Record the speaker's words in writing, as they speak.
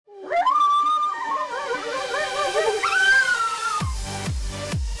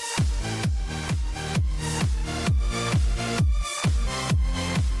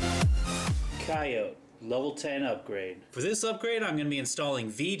upgrade. For this upgrade, I'm going to be installing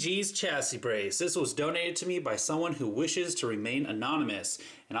VG's chassis brace. This was donated to me by someone who wishes to remain anonymous,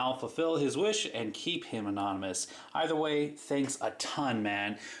 and I'll fulfill his wish and keep him anonymous. Either way, thanks a ton,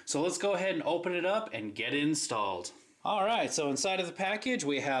 man. So let's go ahead and open it up and get it installed. Alright, so inside of the package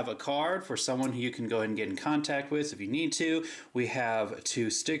we have a card for someone who you can go ahead and get in contact with if you need to. We have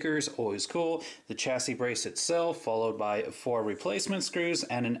 2 stickers, always cool, the chassis brace itself, followed by 4 replacement screws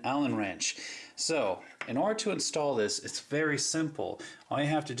and an Allen wrench. So, in order to install this, it's very simple. All you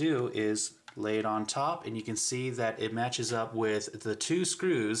have to do is lay it on top, and you can see that it matches up with the 2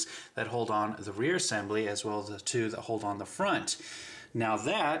 screws that hold on the rear assembly as well as the 2 that hold on the front. Now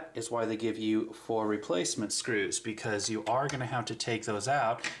that is why they give you 4 replacement screws, because you are going to have to take those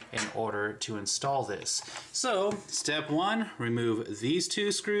out in order to install this. So step 1, remove these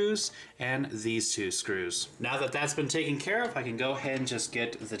 2 screws and these 2 screws. Now that that's been taken care of, I can go ahead and just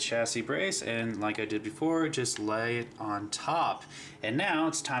get the chassis brace and, like I did before, just lay it on top. And now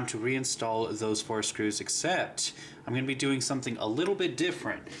it's time to reinstall those 4 screws, except I'm going to be doing something a little bit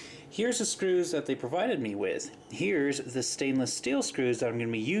different. Here's the screws that they provided me with. Here's the stainless steel screws that I'm going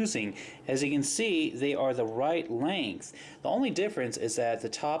to be using. As you can see, they are the right length. The only difference is that the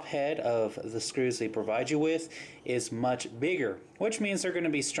top head of the screws they provide you with is much bigger, which means they're going to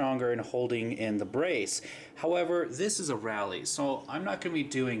be stronger in holding in the brace. However, this is a rally, so I'm not going to be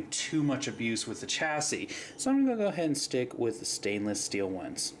doing too much abuse with the chassis. So I'm going to go ahead and stick with the stainless steel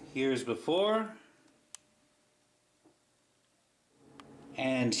ones. Here's before.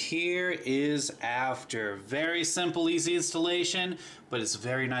 And here is after. Very simple, easy installation, but it's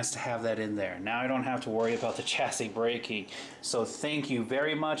very nice to have that in there. Now I don't have to worry about the chassis breaking. So thank you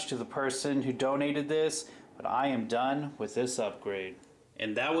very much to the person who donated this, but I am done with this upgrade.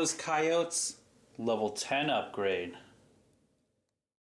 And that was Kojot's level 10 upgrade.